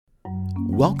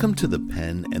Welcome to the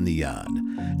Pen and the Yod.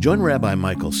 Join Rabbi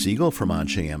Michael Siegel from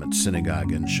Anshe Emet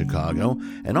Synagogue in Chicago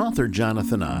and author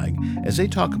Jonathan Eig as they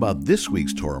talk about this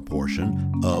week's Torah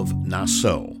portion of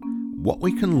Nasso, what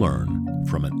we can learn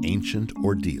from an ancient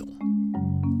ordeal.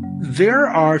 There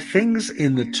are things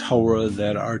in the Torah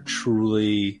that are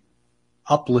truly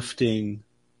uplifting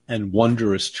and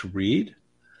wondrous to read,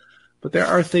 but there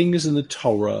are things in the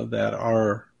Torah that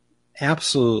are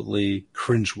absolutely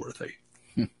cringeworthy.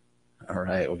 All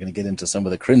right, we're going to get into some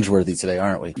of the cringeworthy today,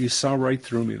 aren't we? You saw right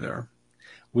through me there.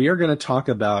 We are going to talk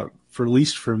about, at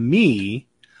least for me,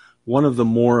 one of the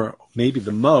more, maybe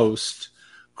the most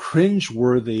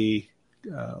cringeworthy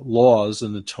laws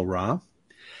in the Torah,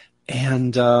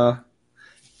 and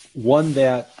one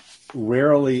that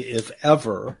rarely, if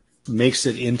ever, makes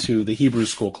it into the Hebrew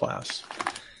school class.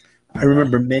 I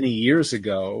remember many years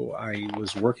ago, I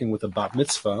was working with a bat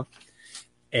mitzvah,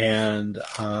 and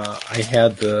I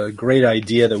had the great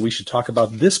idea that we should talk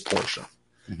about this portion,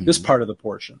 this part of the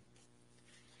portion.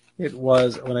 It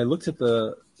was when I looked at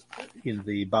the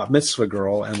bat mitzvah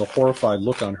girl and the horrified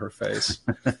look on her face,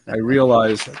 I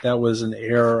realized that was an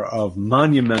error of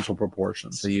monumental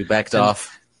proportions. So you backed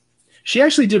off? She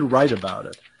actually did write about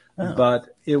it,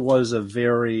 but it was a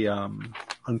very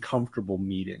uncomfortable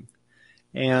meeting.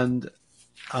 And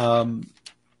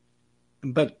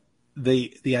but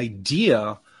the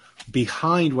idea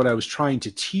behind what I was trying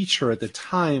to teach her at the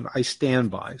time, I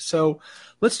stand by. So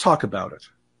let's talk about it.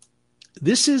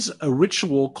 This is a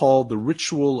ritual called the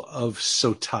ritual of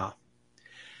Sotah.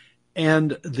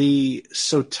 And the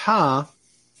Sotah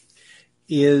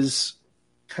is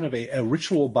kind of a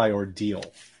ritual by ordeal.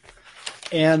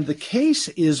 And the case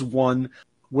is one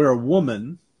where a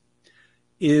woman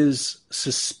is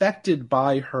suspected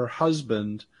by her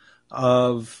husband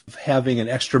of having an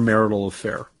extramarital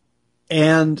affair.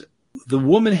 And the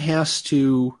woman has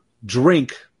to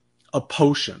drink a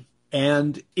potion.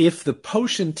 And if the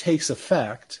potion takes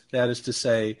effect, that is to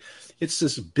say, it's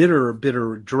this bitter,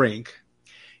 bitter drink,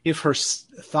 if her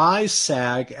thighs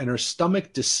sag and her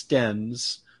stomach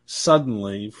distends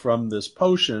suddenly from this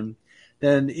potion,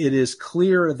 then it is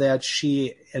clear that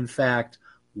she, in fact,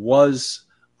 was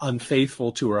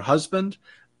unfaithful to her husband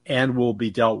and will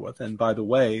be dealt with. And by the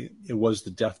way, it was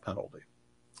the death penalty.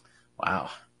 Wow.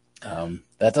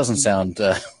 That doesn't sound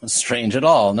strange at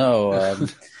all. No.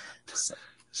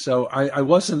 So I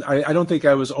wasn't. I don't think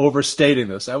I was overstating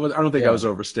this. I don't think I was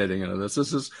overstating any of this.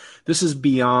 This is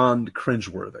beyond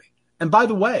cringeworthy. And by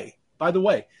the way,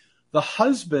 the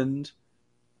husband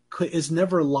is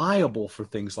never liable for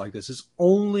things like this. It's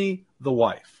only the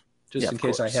wife. Just in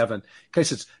case in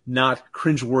case it's not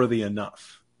cringeworthy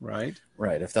enough, right?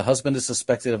 Right. If the husband is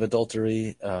suspected of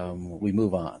adultery, we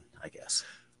move on, I guess.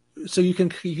 So you can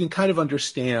kind of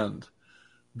understand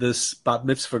this bat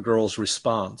mitzvah girl's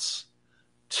response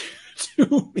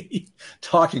to me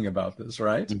talking about this,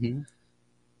 right? Mm-hmm.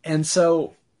 And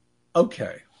so,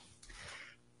 okay,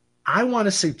 I want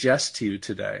to suggest to you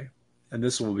today, and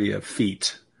this will be a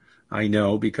feat, I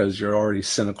know, because you're already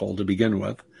cynical to begin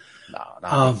with.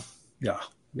 No.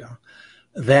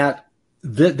 That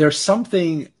there's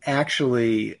something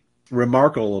actually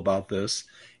remarkable about this,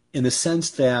 in the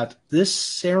sense that this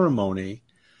ceremony,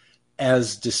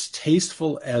 as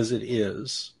distasteful as it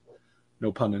is,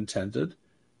 no pun intended,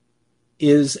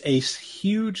 is a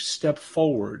huge step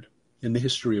forward in the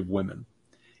history of women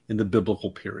in the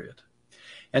biblical period.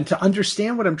 And to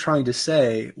understand what I'm trying to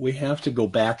say, we have to go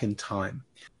back in time.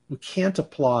 We can't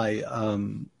apply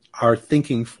our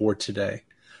thinking for today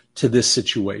to this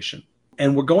situation.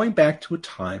 And we're going back to a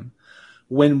time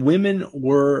when women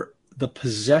were the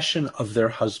possession of their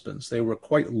husbands. They were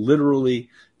quite literally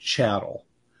chattel.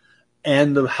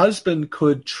 And the husband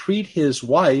could treat his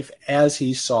wife as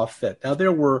he saw fit. Now,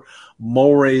 there were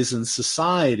mores in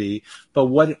society, but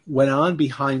what went on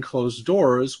behind closed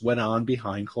doors went on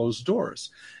behind closed doors.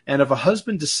 And if a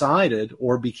husband decided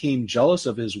or became jealous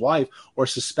of his wife or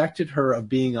suspected her of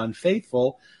being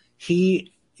unfaithful,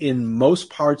 he, in most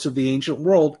parts of the ancient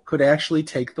world, could actually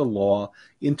take the law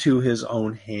into his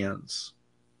own hands.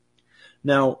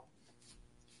 Now,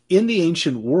 in the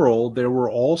ancient world, there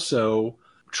were also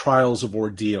trials of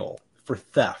ordeal for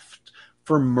theft,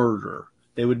 for murder.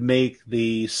 They would make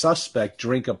the suspect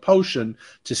drink a potion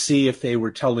to see if they were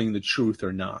telling the truth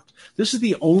or not. This is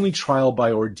the only trial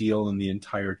by ordeal in the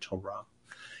entire Torah.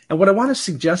 And what I want to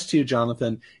suggest to you,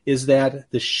 Jonathan, is that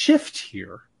the shift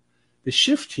here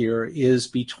is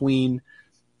between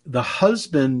the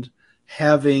husband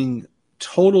having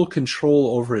total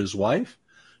control over his wife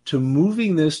to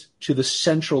moving this to the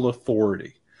central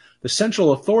authority. The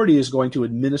central authority is going to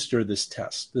administer this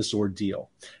test, this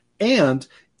ordeal. And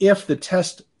if the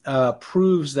test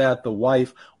proves that the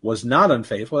wife was not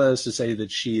unfaithful, that is to say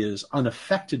that she is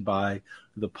unaffected by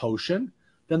the potion,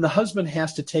 then the husband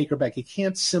has to take her back. He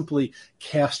can't simply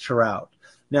cast her out.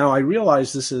 Now, I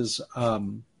realize this is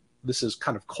kind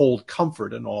of cold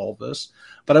comfort in all of this,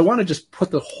 but I want to just put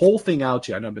the whole thing out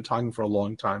to you. I know I've been talking for a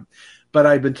long time, but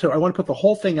I want to put the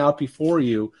whole thing out before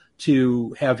you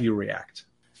to have you react.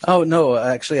 Oh, no,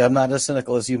 actually, I'm not as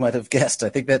cynical as you might have guessed. I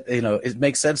think that, it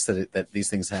makes sense that these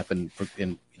things happen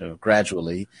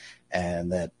gradually,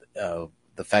 and that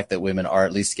the fact that women are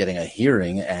at least getting a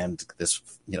hearing and this,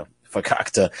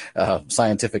 fakakta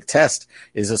scientific test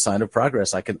is a sign of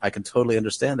progress. I can totally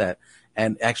understand that.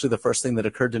 And actually, the first thing that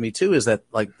occurred to me, too, is that,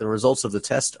 like, the results of the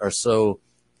test are so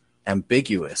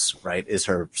ambiguous, right? Is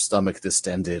her stomach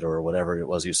distended, or whatever it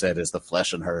was you said? Is the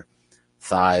flesh in her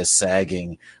thighs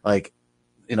sagging? Like,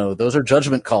 those are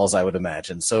judgment calls, I would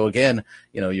imagine. So again,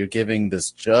 you're giving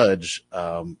this judge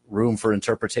room for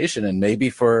interpretation and maybe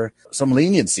for some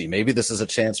leniency. Maybe this is a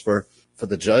chance for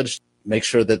the judge to make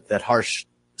sure that harsh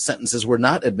sentences were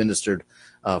not administered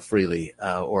freely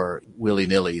or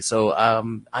willy-nilly. So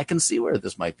I can see where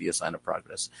this might be a sign of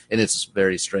progress in its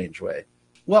very strange way.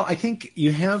 Well, I think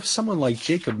you have someone like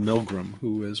Jacob Milgram,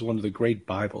 who is one of the great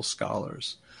Bible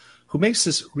scholars, who makes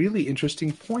this really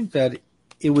interesting point that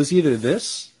it was either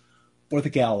this or the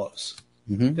gallows.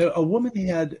 Mm-hmm. That a woman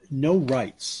had no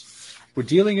rights. We're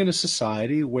dealing in a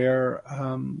society where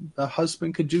the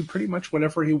husband could do pretty much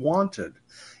whatever he wanted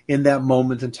in that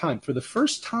moment in time. For the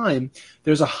first time,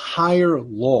 there's a higher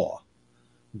law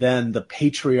than the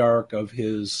patriarch of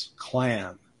his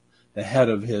clan, the head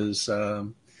of his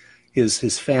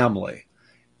family.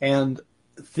 And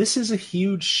this is a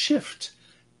huge shift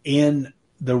in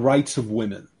the rights of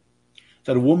women,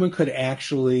 that a woman could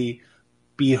actually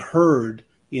be heard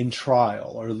in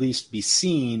trial, or at least be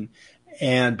seen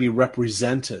and be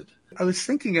represented. I was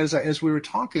thinking as we were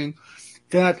talking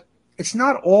that it's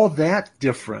not all that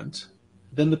different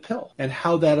than the pill and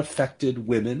how that affected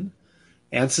women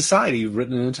and society. You've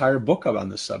written an entire book on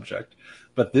this subject.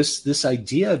 But this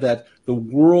idea that the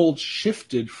world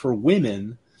shifted for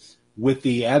women with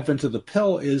the advent of the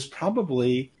pill is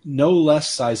probably no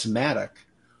less seismic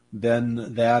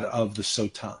than that of the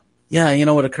Sota.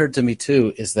 Yeah, what occurred to me,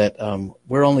 too, is that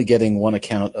we're only getting one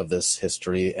account of this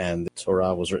history, and the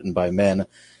Torah was written by men.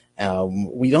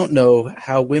 We don't know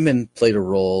how women played a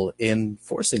role in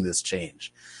forcing this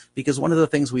change, because one of the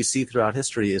things we see throughout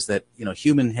history is that,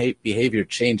 human behavior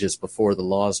changes before the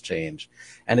laws change.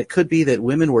 And it could be that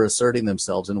women were asserting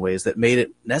themselves in ways that made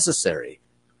it necessary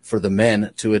for the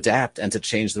men to adapt and to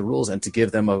change the rules and to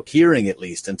give them a hearing, at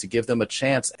least, and to give them a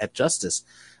chance at justice.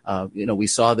 We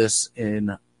saw this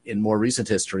in more recent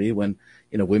history when,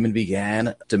 women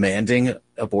began demanding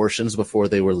abortions before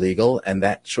they were legal, and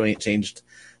that changed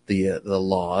the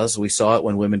laws. We saw it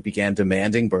when women began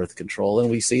demanding birth control,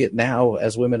 and we see it now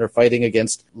as women are fighting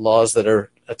against laws that are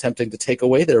attempting to take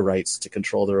away their rights to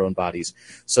control their own bodies.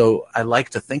 So I like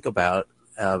to think about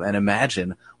and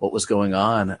imagine what was going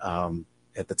on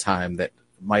at the time that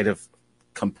might have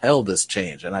compelled this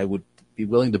change, and I would be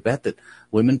willing to bet that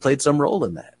women played some role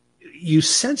in that. You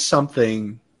said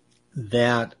something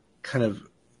that kind of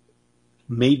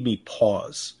made me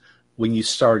pause. When you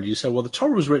started, you said, well, the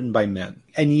Torah was written by men.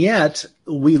 And yet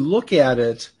we look at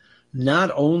it not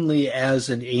only as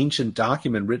an ancient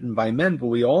document written by men, but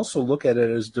we also look at it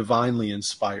as divinely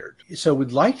inspired. So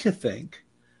we'd like to think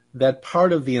that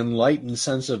part of the enlightened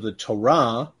sense of the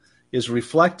Torah is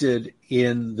reflected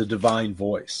in the divine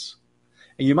voice.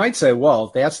 And you might say, well,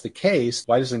 if that's the case,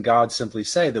 why doesn't God simply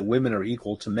say that women are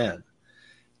equal to men?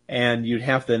 And you'd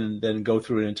have to then go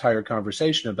through an entire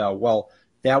conversation about, well,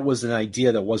 that was an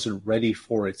idea that wasn't ready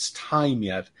for its time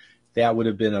yet. That would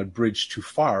have been a bridge too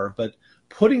far. But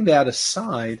putting that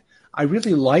aside, I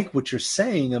really like what you're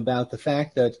saying about the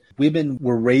fact that women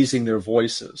were raising their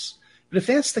voices. But if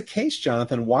that's the case,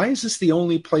 Jonathan, why is this the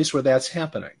only place where that's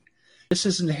happening? This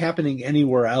isn't happening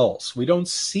anywhere else. We don't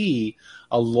see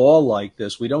a law like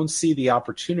this. We don't see the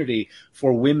opportunity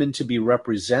for women to be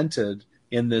represented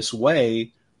in this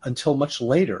way until much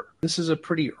later. This is a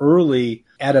pretty early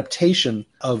adaptation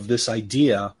of this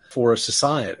idea for a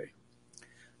society.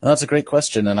 Well, that's a great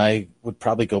question, and I would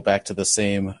probably go back to the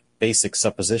same basic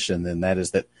supposition, and that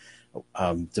is that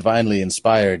divinely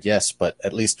inspired, yes, but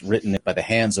at least written by the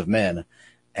hands of men,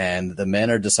 and the men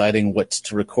are deciding what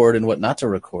to record and what not to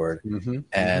record,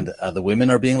 and the women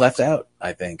are being left out,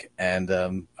 I think. And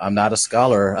I'm not a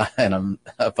scholar,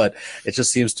 but it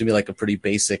just seems to me like a pretty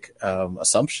basic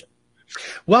assumption.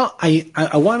 Well,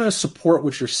 I want to support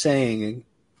what you're saying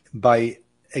by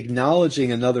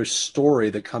acknowledging another story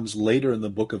that comes later in the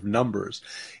book of Numbers.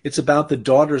 It's about the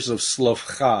daughters of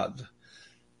Slofchad,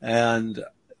 and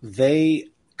they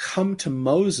come to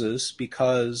Moses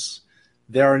because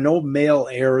there are no male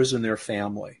heirs in their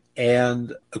family.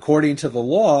 And according to the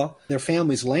law, their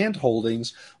family's land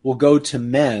holdings will go to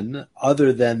men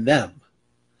other than them,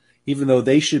 even though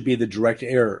they should be the direct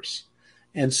heirs.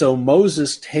 And so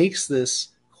Moses takes this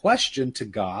question to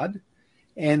God,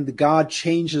 and God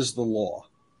changes the law.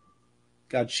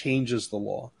 God changes the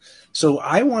law. So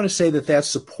I want to say that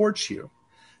supports you,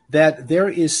 that there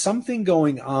is something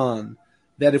going on,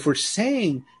 that if we're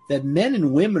saying that men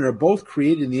and women are both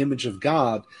created in the image of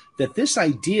God, that this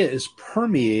idea is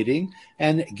permeating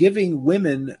and giving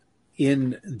women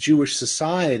in Jewish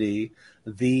society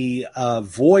the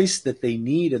voice that they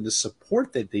need and the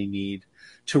support that they need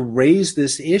to raise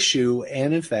this issue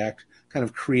and, in fact, kind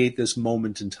of create this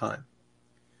moment in time.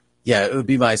 Yeah, it would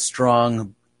be my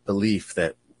strong belief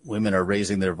that women are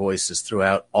raising their voices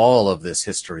throughout all of this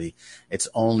history. It's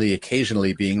only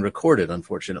occasionally being recorded,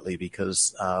 unfortunately,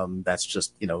 because that's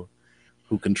just,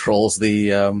 who controls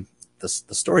the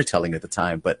storytelling at the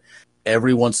time. But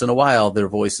every once in a while, their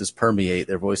voices permeate,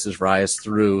 their voices rise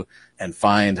through and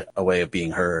find a way of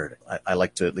being heard. I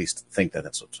like to at least think that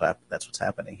that's what's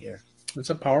happening here. It's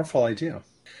a powerful idea.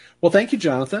 Well, thank you,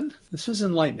 Jonathan. This is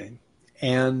enlightening.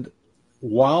 And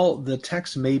while the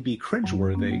text may be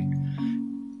cringeworthy,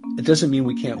 it doesn't mean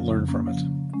we can't learn from it.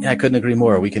 Yeah, I couldn't agree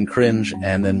more. We can cringe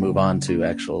and then move on to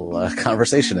actual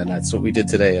conversation, and that's what we did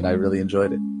today, and I really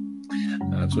enjoyed it.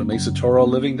 That's what makes the Torah a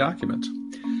living document.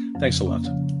 Thanks a lot.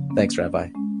 Thanks, Rabbi.